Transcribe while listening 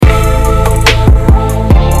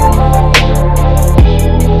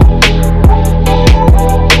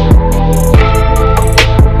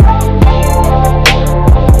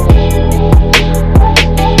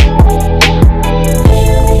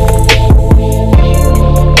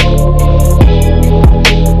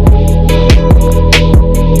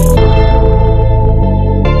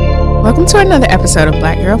another episode of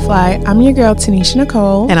Black Girl Fly. I'm your girl, Tanisha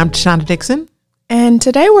Nicole. And I'm Tashonda Dixon. And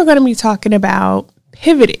today we're going to be talking about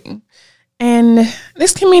pivoting. And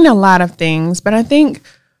this can mean a lot of things, but I think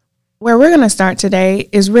where we're going to start today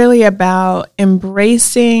is really about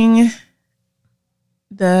embracing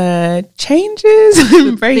the changes,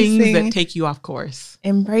 embracing things that take you off course.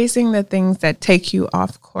 Embracing the things that take you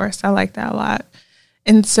off course. I like that a lot.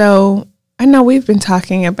 And so I know we've been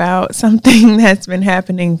talking about something that's been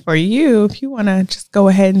happening for you. If you want to just go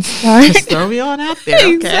ahead and start. Just throw me on out there.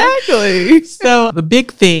 Okay? Exactly. So the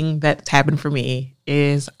big thing that's happened for me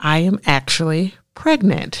is I am actually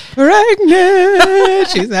pregnant. She's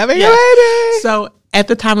having a baby. So at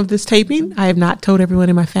the time of this taping, I have not told everyone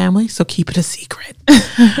in my family, so keep it a secret.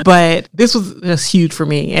 But this was just huge for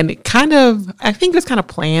me. And it kind of, I think it was kind of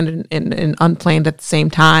planned and unplanned at the same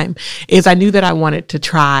time, is I knew that I wanted to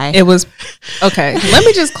try. It was, okay, let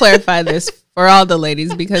me just clarify this for all the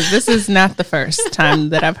ladies, because this is not the first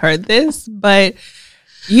time that I've heard this, but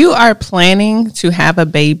you are planning to have a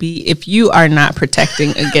baby if you are not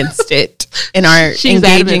protecting against it and are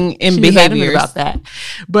engaging in behaviors about that.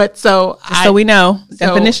 But so we know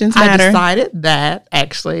definitions matter. I decided that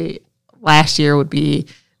actually last year would be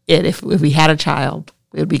it. If we had a child,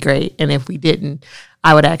 it would be great. And if we didn't,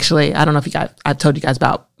 I would actually, I don't know if I've told you guys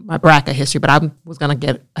about my BRCA history, but I was going to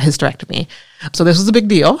get a hysterectomy. So this was a big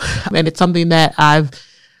deal. And it's something that I've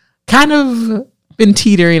kind of been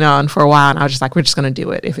teetering on for a while, and I was just like, we're just going to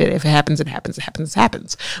do it. If it happens, it happens. It happens, it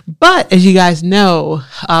happens. But as you guys know,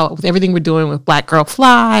 with everything we're doing with Black Girl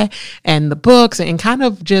Fly and the books and kind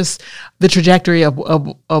of just the trajectory of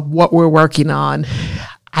what we're working on,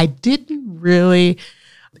 I didn't really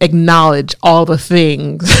acknowledge all the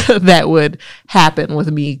things that would happen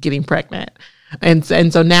with me getting pregnant. And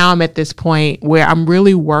so now I'm at this point where I'm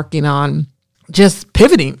really working on just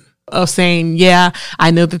pivoting, of saying, yeah,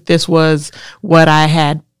 I know that this was what I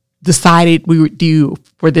had decided we would do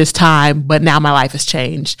for this time, but now my life has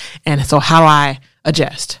changed. And so how do I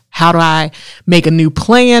adjust? How do I make a new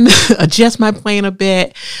plan, adjust my plan a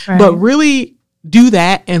bit, but really do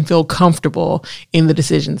that and feel comfortable in the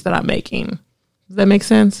decisions that I'm making? Does that make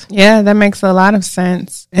sense? Yeah, that makes a lot of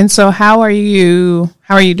sense. And so how are you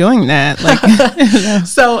doing that? Like,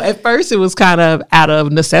 So at first it was kind of out of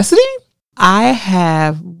necessity. I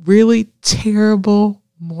have really terrible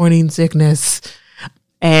morning sickness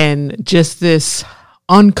and just this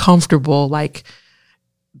uncomfortable, like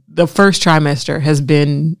the first trimester has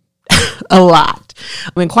been a lot.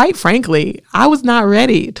 I mean, quite frankly, I was not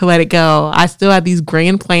ready to let it go. I still had these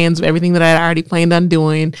grand plans of everything that I had already planned on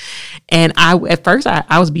doing. And at first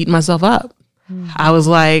I was beating myself up. I was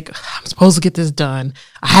like, I'm supposed to get this done.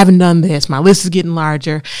 I haven't done this. My list is getting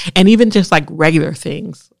larger. And even just like regular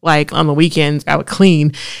things, like on the weekends, I would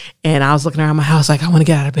clean and I was looking around my house like, I want to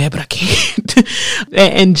get out of bed, but I can't.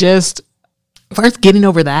 And just first getting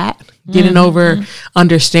over that, getting over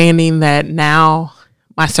understanding that now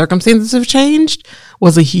my circumstances have changed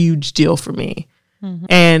was a huge deal for me.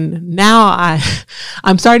 And now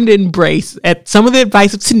I'm starting to embrace at some of the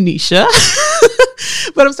advice of Tanisha,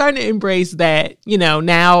 but I'm starting to embrace that,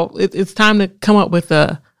 now it's time to come up with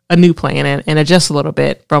a new plan and adjust a little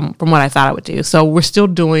bit from what I thought I would do. So we're still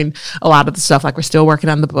doing a lot of the stuff, like we're still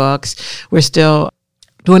working on the books. We're still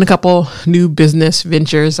doing a couple new business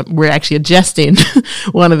ventures. We're actually adjusting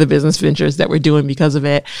one of the business ventures that we're doing because of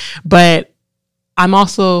it. But I'm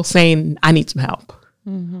also saying I need some help.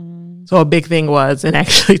 So a big thing was, and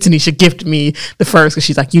actually Tanisha gifted me the first, because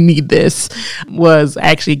she's like, you need this, was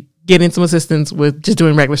actually getting some assistance with just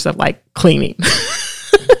doing regular stuff like cleaning.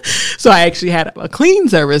 So I actually had a cleaning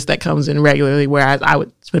service that comes in regularly, whereas I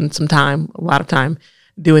would spend a lot of time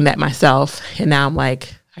doing that myself. And now I'm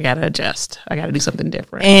like, I got to adjust. I got to do something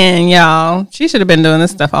different. And y'all, she should have been doing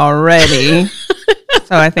this stuff already.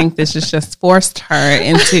 So I think this has just forced her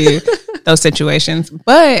into those situations.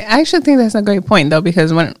 But I actually think that's a great point, though,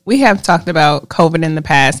 because when we have talked about COVID in the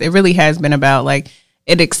past, it really has been about like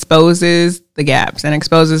it exposes the gaps and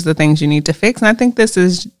exposes the things you need to fix. And I think this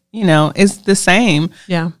is, is the same.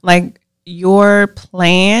 Yeah. Like your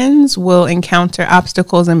plans will encounter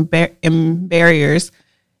obstacles and barriers.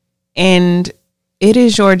 And it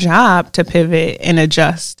is your job to pivot and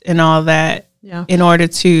adjust and all that in order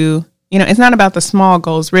to, it's not about the small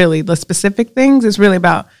goals, really. The specific things is really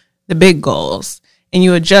about the big goals, and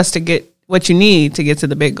you adjust to get what you need to get to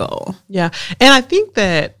the big goal. Yeah. And I think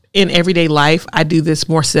that in everyday life, I do this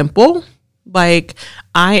more simple. Like,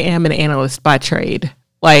 I am an analyst by trade.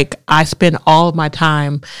 Like, I spend all of my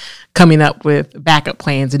time coming up with backup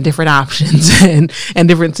plans and different options and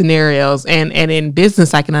different scenarios. And in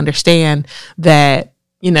business, I can understand that,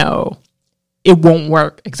 it won't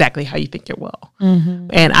work exactly how you think it will. Mm-hmm.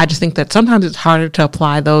 And I just think that sometimes it's harder to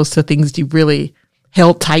apply those to things you really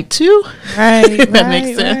held tight to. Right. If that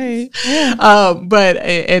makes sense. Right. Yeah. But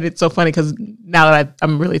it's so funny because now that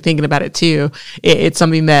I'm really thinking about it too, it's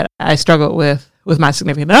something that I struggled with my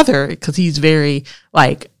significant other, because he's very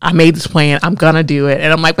like, I made this plan, I'm gonna do it,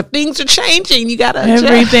 and I'm like, but things are changing, you gotta adjust.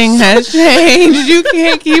 Everything has changed, you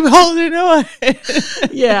can't keep holding on.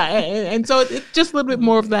 Yeah, and so it's just a little bit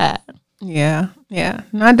more of that. Yeah,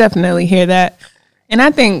 and I definitely hear that. And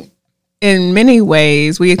I think in many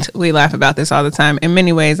ways, we laugh about this all the time, in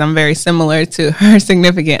many ways I'm very similar to her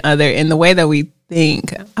significant other in the way that we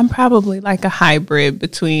think. I'm probably like a hybrid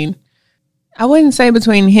between, I wouldn't say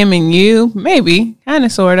between him and you, maybe, kind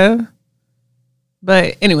of, sort of.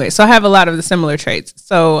 But anyway, so I have a lot of the similar traits.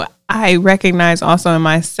 So I recognize also in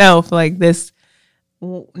myself like this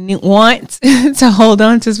want to hold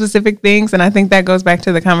on to specific things. And I think that goes back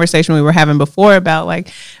to the conversation we were having before about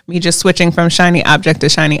like me just switching from shiny object to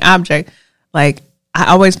shiny object. Like I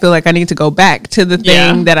always feel like I need to go back to the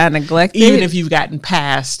thing that I neglected. Even if you've gotten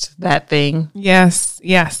past that thing. Yes.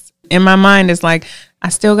 In my mind, it's like, I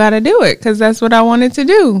still got to do it because that's what I wanted to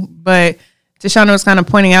do. But Tashana was kind of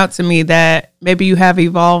pointing out to me that maybe you have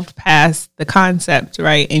evolved past the concept,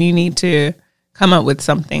 right? And you need to come up with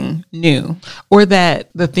something new. Or that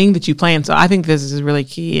the thing that you plan. So I think this is really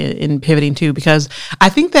key in pivoting too, because I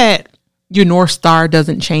think that your North Star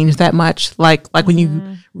doesn't change that much. Like when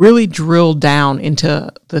you really drill down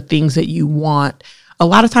into the things that you want, a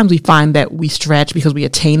lot of times we find that we stretch because we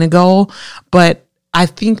attain a goal, but I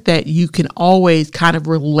think that you can always kind of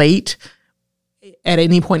relate at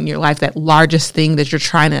any point in your life that largest thing that you're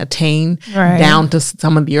trying to attain down to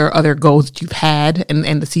some of your other goals that you've had,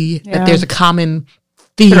 and to see that there's a common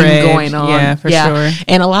theme going on. Yeah, for sure.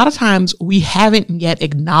 And a lot of times we haven't yet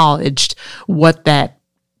acknowledged what that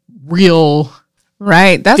real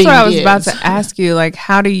That's thing what I was is. about to ask you. Like,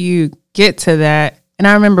 how do you get to that? And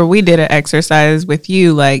I remember we did an exercise with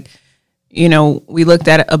you, like, you know, we looked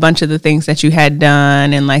at a bunch of the things that you had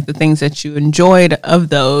done and like the things that you enjoyed of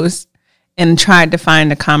those and tried to find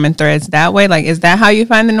the common threads that way. Like, is that how you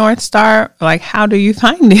find the North Star? Or like, how do you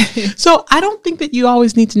find it? So I don't think that you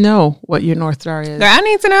always need to know what your North Star is. I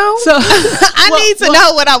need to know. So I need to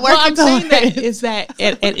know what I'm working saying towards. that is that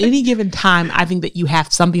at any given time, I think that you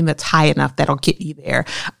have something that's high enough that'll get you there.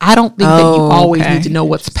 I don't think that you always need to know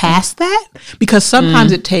what's past that, because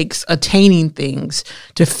sometimes it takes attaining things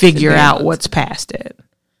to figure out what's past it.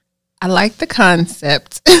 I like the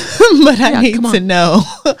concept, but I need to know.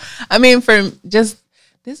 I mean, this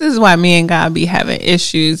is why me and God be having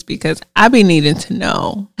issues, because I be needing to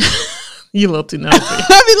know. You a little too nosy.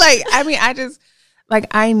 I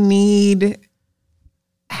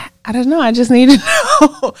just need to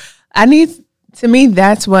know. To me,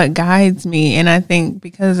 that's what guides me. And I think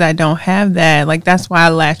because I don't have that, like, that's why I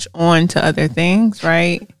latch on to other things,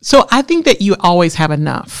 right? So I think that you always have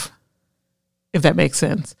enough, if that makes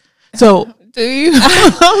sense. So do you? So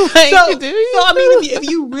I mean, if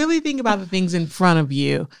you really think about the things in front of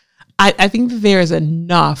you, I think that there is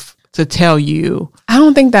enough to tell you. I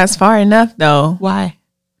don't think that's far enough, though. Why?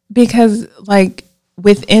 Because, like,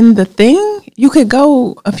 within the thing, you could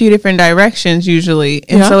go a few different directions usually.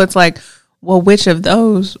 And so it's like, well, which of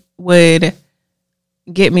those would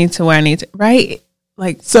get me to where I need to, right?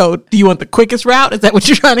 Like, so do you want the quickest route? Is that what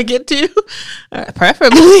you're trying to get to?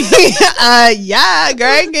 Preferably. Yeah, girl,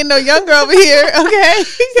 I ain't getting no younger over here. Okay.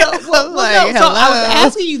 So I was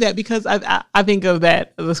asking you that because I think of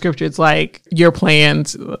that, the scripture. It's like your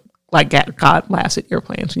plans, like God laughs at your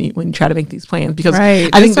plans when you try to make these plans. Because I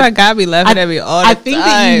think that's why God be laughing at me all the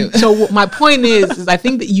time. So my point is I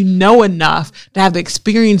think that you know enough to have the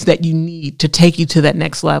experience that you need to take you to that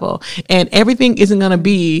next level. And everything isn't going to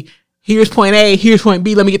be, here's point A, here's point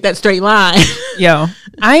B, let me get that straight line. Yo,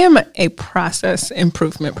 I am a process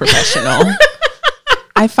improvement professional.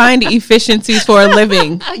 I find efficiencies for a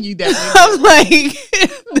living. You definitely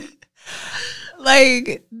I'm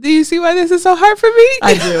like, do you see why this is so hard for me?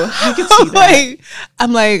 I do. I can see that.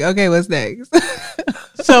 I'm like, okay, what's next?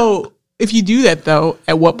 So if you do that though,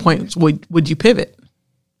 at what point would you pivot?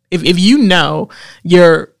 If you know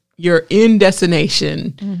your end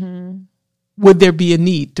destination, would there be a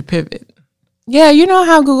need to pivot? Yeah, you know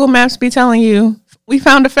how Google Maps be telling you, we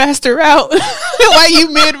found a faster route while you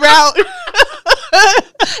mid-route.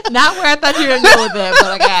 Not where I thought you were going to go with that,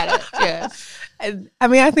 but I got it. Yes. I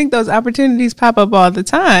mean, I think those opportunities pop up all the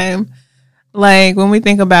time. Like when we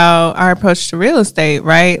think about our approach to real estate,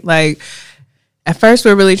 right? Like at first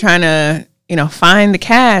we're really trying to, find the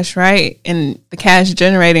cash, right? And the cash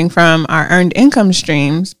generating from our earned income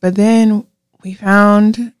streams. But then we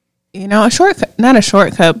found a shortcut, not a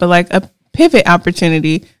shortcut, but like a pivot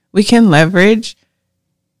opportunity, we can leverage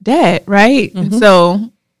debt, right? Mm-hmm. So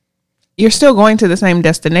you're still going to the same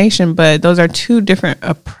destination, but those are two different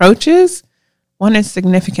approaches. One is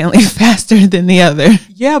significantly faster than the other.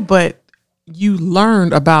 Yeah, but you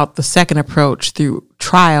learned about the second approach through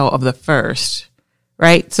trial of the first,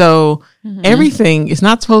 right? So everything is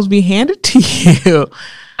not supposed to be handed to you.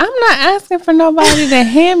 I'm not asking for nobody to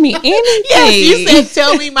hand me anything. Yes, you said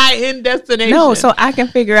tell me my end destination. No, so I can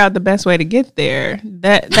figure out the best way to get there.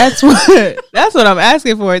 That's what I'm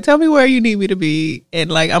asking for. Tell me where you need me to be,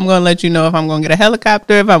 and like I'm gonna let you know if I'm gonna get a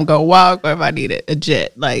helicopter, if I'm gonna walk, or if I need a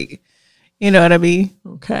jet. Like, you know what I mean?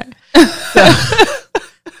 Okay.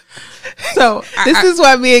 So this is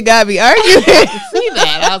why me and God be arguing. I see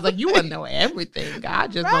that. I was like, you wouldn't know everything.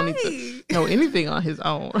 God just don't need to know anything on his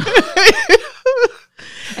own.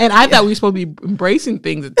 And I thought we were supposed to be embracing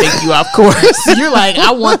things that take you off course. You're like,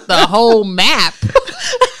 I want the whole map.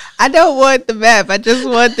 I don't want the map. I just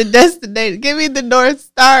want the destination. Give me the North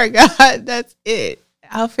Star, God. That's it.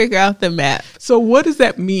 I'll figure out the map. So what does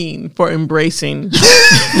that mean for embracing things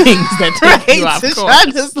that take you off course?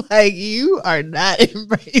 I'm just like, you are not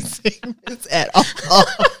embracing this at all.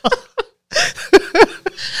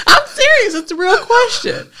 I'm serious. It's a real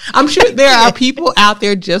question. I'm sure there are people out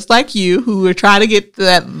there just like you who are trying to get to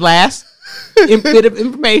that last bit of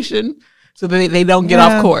information so that they don't get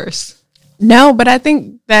off course. No, but I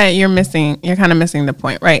think that you're kind of missing the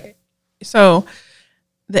point, right? So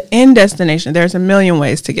the end destination, there's a million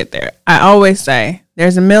ways to get there. I always say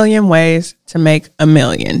there's a million ways to make $1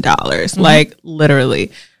 million. Mm-hmm. Like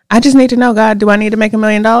literally. I just need to know, God, do I need to make $1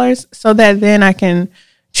 million? So that then I can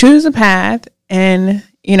choose a path. And,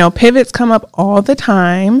 pivots come up all the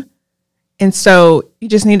time. And so you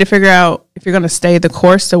just need to figure out if you're going to stay the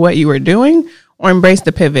course to what you were doing or embrace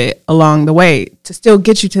the pivot along the way to still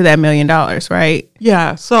get you to that $1 million, right?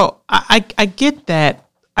 Yeah. So I get that.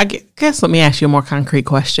 Guess let me ask you a more concrete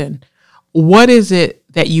question. What is it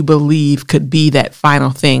that you believe could be that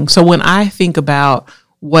final thing? So when I think about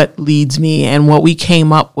what leads me and what we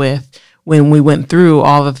came up with when we went through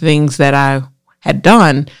all the things that I had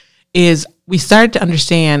done is we started to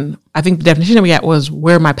understand, I think the definition that we got was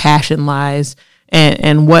where my passion lies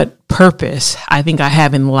and what purpose I think I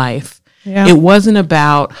have in life. Yeah. It wasn't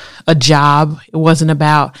about a job. It wasn't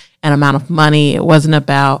about an amount of money. It wasn't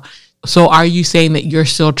about, so are you saying that you're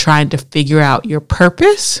still trying to figure out your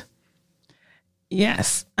purpose?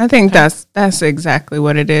 Yes, I think that's exactly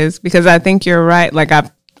what it is, because I think you're right. Like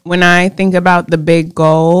when I think about the big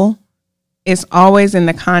goal, it's always in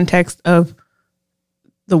the context of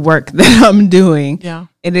the work that I'm doing. Yeah.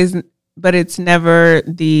 It isn't, but it's never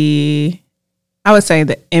I would say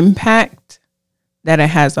the impact that it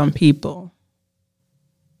has on people.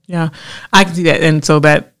 Yeah, I can see that. And so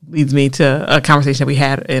that leads me to a conversation that we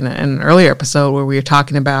had in an earlier episode where we were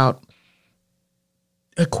talking about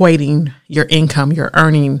equating your income, your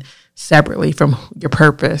earning separately from your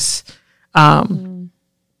purpose. And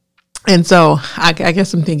so I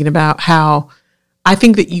guess I'm thinking about how I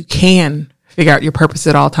think that you can figure out your purpose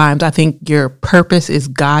at all times. I think your purpose is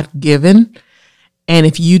God-given. And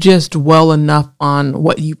if you just dwell enough on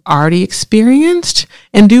what you've already experienced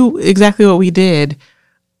and do exactly what we did,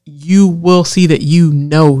 you will see that you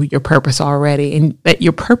know your purpose already and that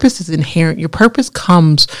your purpose is inherent. Your purpose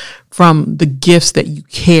comes from the gifts that you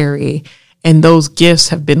carry, and those gifts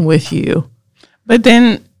have been with you. But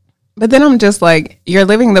then I'm just like, you're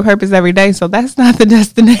living the purpose every day, so that's not the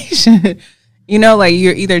destination. Like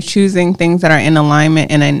you're either choosing things that are in alignment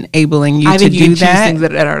and enabling you to do that. Things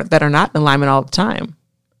that are not in alignment all the time.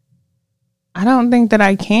 I don't think that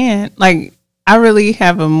I can. Like, I really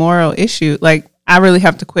have a moral issue. Like, I really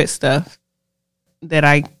have to quit stuff that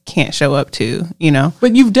I can't show up to,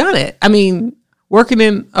 But you've done it. I mean, working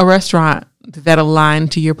in a restaurant, did that align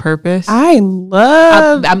to your purpose? I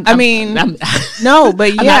love, no,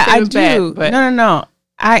 but yeah, I do. Bad, but. No.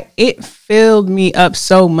 It filled me up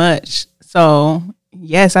so much. So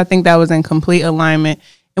yes, I think that was in complete alignment.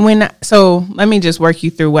 And so let me just work you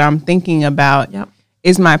through what I'm thinking about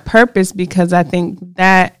is my purpose, because I think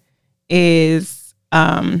that is,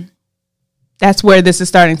 that's where this is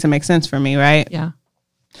starting to make sense for me, right? Yeah.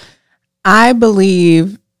 I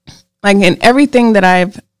believe, like in everything that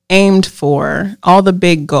I've aimed for, all the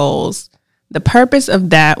big goals, the purpose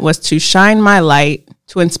of that was to shine my light,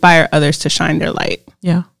 to inspire others to shine their light.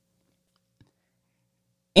 Yeah.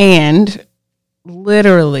 And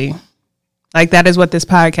literally, like that is what this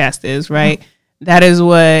podcast is, right? Mm-hmm. That is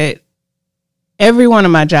what every one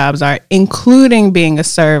of my jobs are, including being a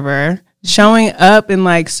server, showing up and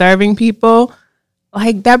like serving people.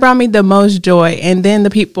 like that brought me the most joy. And then the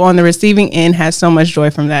people on the receiving end had so much joy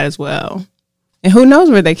from that as well. And who knows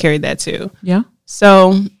where they carried that to. Yeah.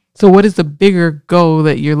 So what is the bigger goal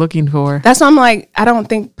that you're looking for? that's why I'm like, I don't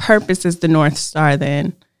think purpose is the North Star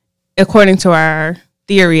then, according to our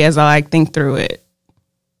theory as I like think through it.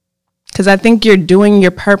 Because I think you're doing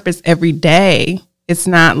your purpose every day. It's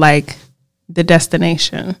not like the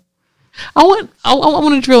destination. I want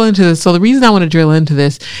to drill into this. So the reason I want to drill into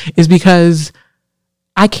this is because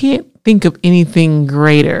I can't think of anything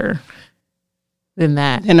greater than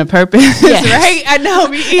that. And a purpose, Yes. right? I know,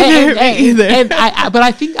 me either. Me either. But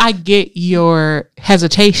I think I get your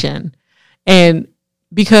hesitation, and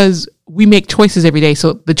because we make choices every day.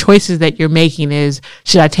 So the choices that you're making is,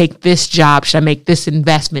 should I take this job? Should I make this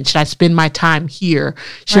investment? Should I spend my time here?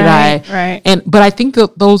 Should I? Right. But I think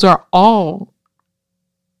that those are all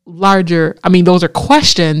those are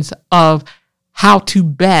questions of how to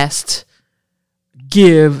best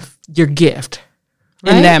give your gift.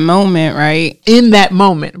 Right? In that moment, right? In that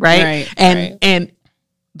moment, right? Right, And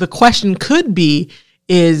the question could be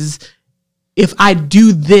is, if I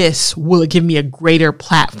do this, will it give me a greater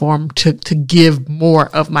platform to give more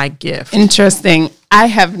of my gift? Interesting. I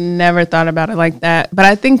have never thought about it like that, but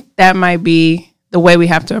I think that might be the way we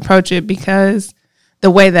have to approach it, because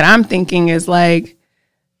the way that I'm thinking is like,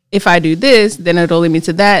 if I do this, then it'll lead me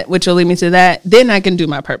to that, which will lead me to that. Then I can do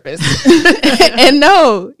my purpose. And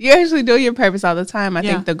no, you actually do your purpose all the time. I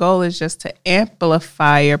think the goal is just to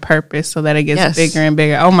amplify your purpose so that it gets bigger and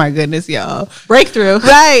bigger. Oh my goodness, y'all. Breakthrough.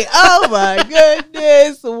 Right. Oh my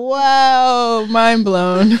goodness. Wow. Mind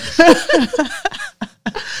blown.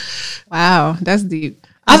 Wow. That's deep.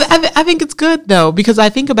 I think it's good though, because I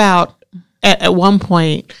think about at one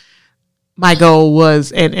point, my goal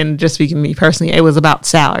was, and just speaking to me personally, it was about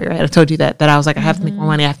salary, right? I told you that I was like, I have to make more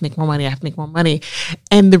money, I have to make more money, I have to make more money.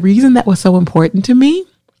 And the reason that was so important to me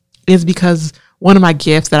is because one of my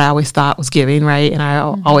gifts that I always thought was giving, right? And I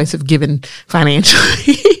always have given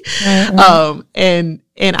financially. Right. And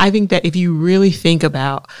I think that if you really think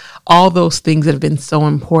about all those things that have been so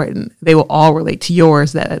important, they will all relate to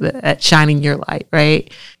yours, that shining your light,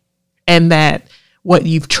 right? And that what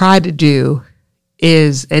you've tried to do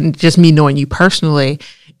is, and just me knowing you personally,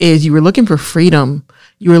 is you were looking for freedom.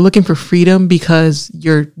 You were looking for freedom because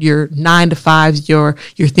your 9 to 5s,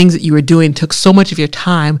 your things that you were doing took so much of your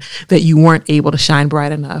time that you weren't able to shine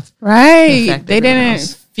bright enough. Right. They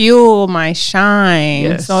didn't fuel my shine.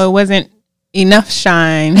 Yes. So it wasn't enough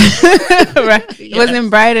shine. Right. It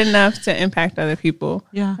wasn't bright enough to impact other people.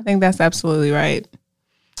 Yeah. I think that's absolutely right.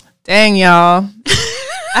 Dang, y'all.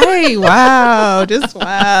 Hey, wow. Just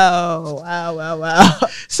wow. Wow.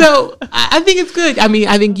 So I think it's good. I mean,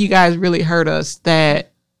 I think you guys really heard us that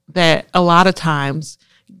a lot of times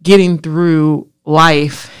getting through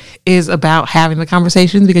life is about having the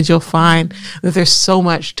conversations, because you'll find that there's so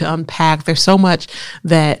much to unpack. There's so much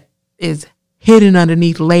that is hidden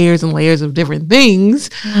underneath layers and layers of different things.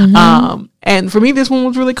 Mm-hmm. And for me, this one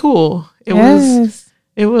was really cool. It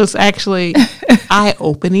was actually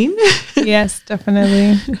eye-opening. Yes,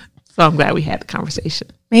 definitely. So I'm glad we had the conversation.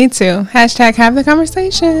 Me too. Hashtag have the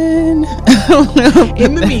conversation.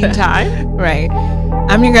 In the meantime. Right.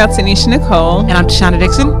 I'm your girl, Tanisha Nicole. And I'm Tashana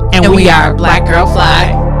Dixon. And we are Black Girl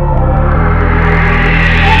Fly.